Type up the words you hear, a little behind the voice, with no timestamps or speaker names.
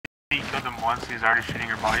hit him once, he's already shooting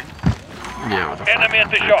your body? Yeah, with the Enemy at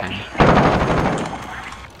the shops.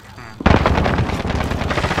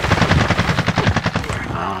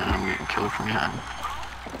 I'm getting killed from behind.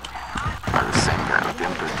 By the same guy with the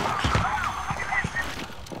M13s.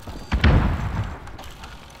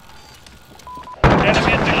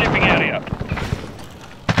 Enemy at the shipping area.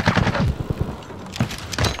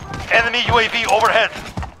 Enemy UAV overhead.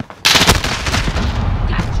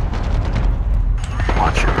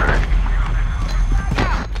 Watch your right.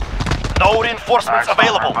 No reinforcements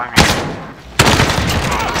available.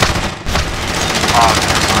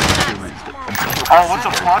 Oh, what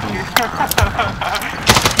the fuck?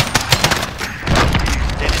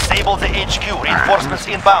 They disabled the HQ. Reinforcements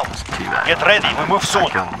inbound. Get ready, we move soon.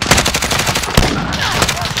 Get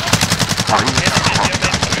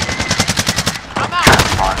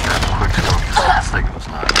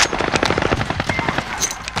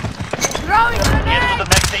to the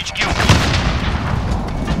next HQ.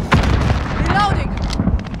 Reloading.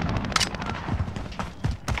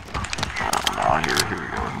 Oh, here we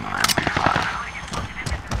go with my MP5.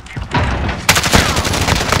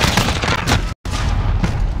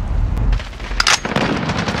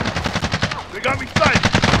 They got me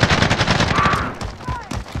sighted.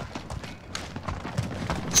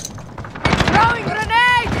 Throwing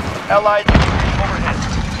grenade. Allied overhead.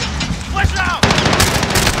 Flash out!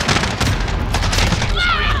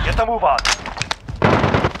 Get the move on.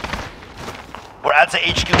 We're at the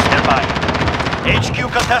HQ, stand by. HQ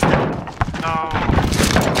contested. No.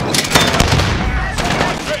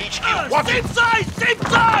 The HQ. Watch it! Same side! Same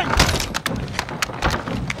side!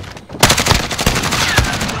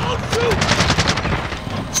 Don't shoot!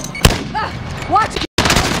 Watch it.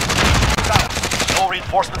 No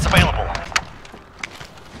reinforcements available.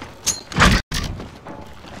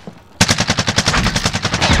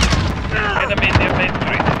 Enemy near main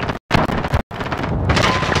street.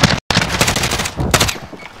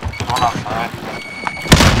 One outside.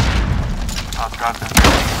 Oh, got them.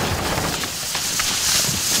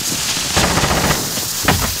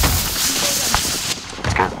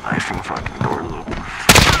 Let's get a knife and fucking doors open.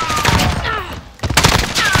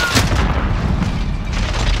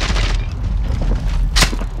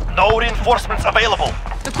 No reinforcements available.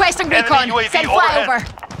 Requesting Enemy recon. UAV Send overhead. flyover.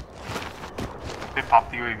 They popped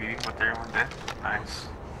the UAV, but everyone dead. Nice.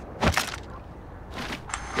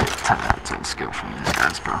 10 out of 10 skill from these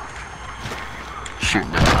guys, bro.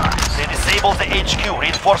 Shooting at eyes. They disabled the HQ.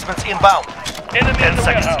 Reinforcements inbound. Enemy 10 in the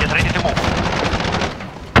seconds. warehouse. Get ready to move.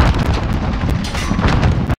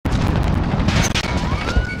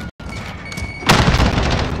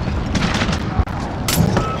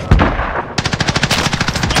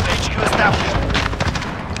 HQ established.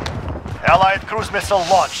 Allied cruise missile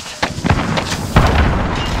launched.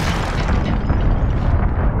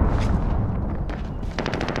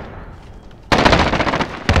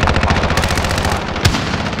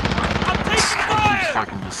 He's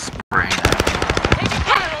fucking just spraying at me. Taking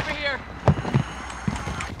fire over here.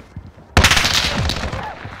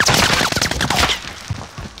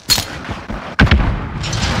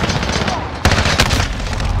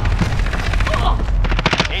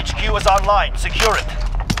 HQ is online. Secure it.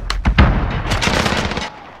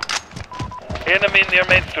 Enemy near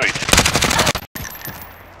main street.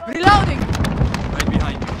 Reloading. Right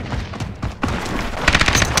behind you.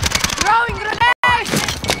 Throwing grenade.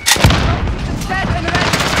 Set and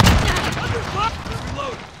ready.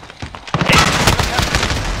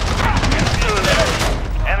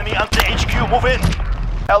 Enemy under HQ. Move in.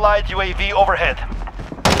 Allied UAV overhead.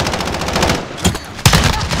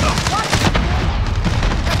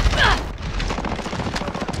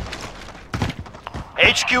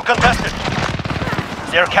 HQ contested.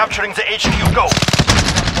 They're capturing the HQ. Go.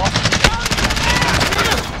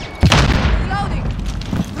 Reloading.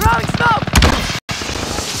 Throwing smoke.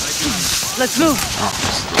 Let's move.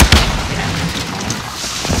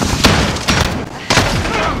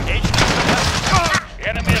 HQ contested.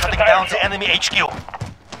 Enemy at the Shutting tire down shop. the enemy HQ.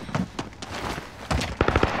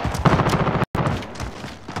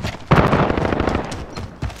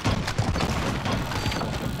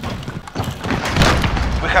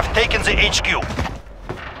 We have taken the HQ.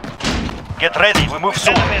 Get ready, we move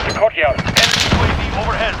soon. Enemy at the courtyard. Enemy UAV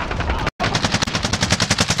overhead.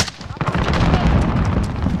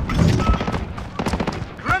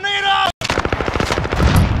 Grenade out!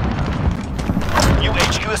 New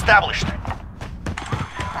HQ established.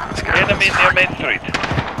 Enemy near main street.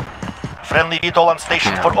 Friendly VTOL on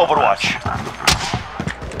station for Overwatch. Time to press.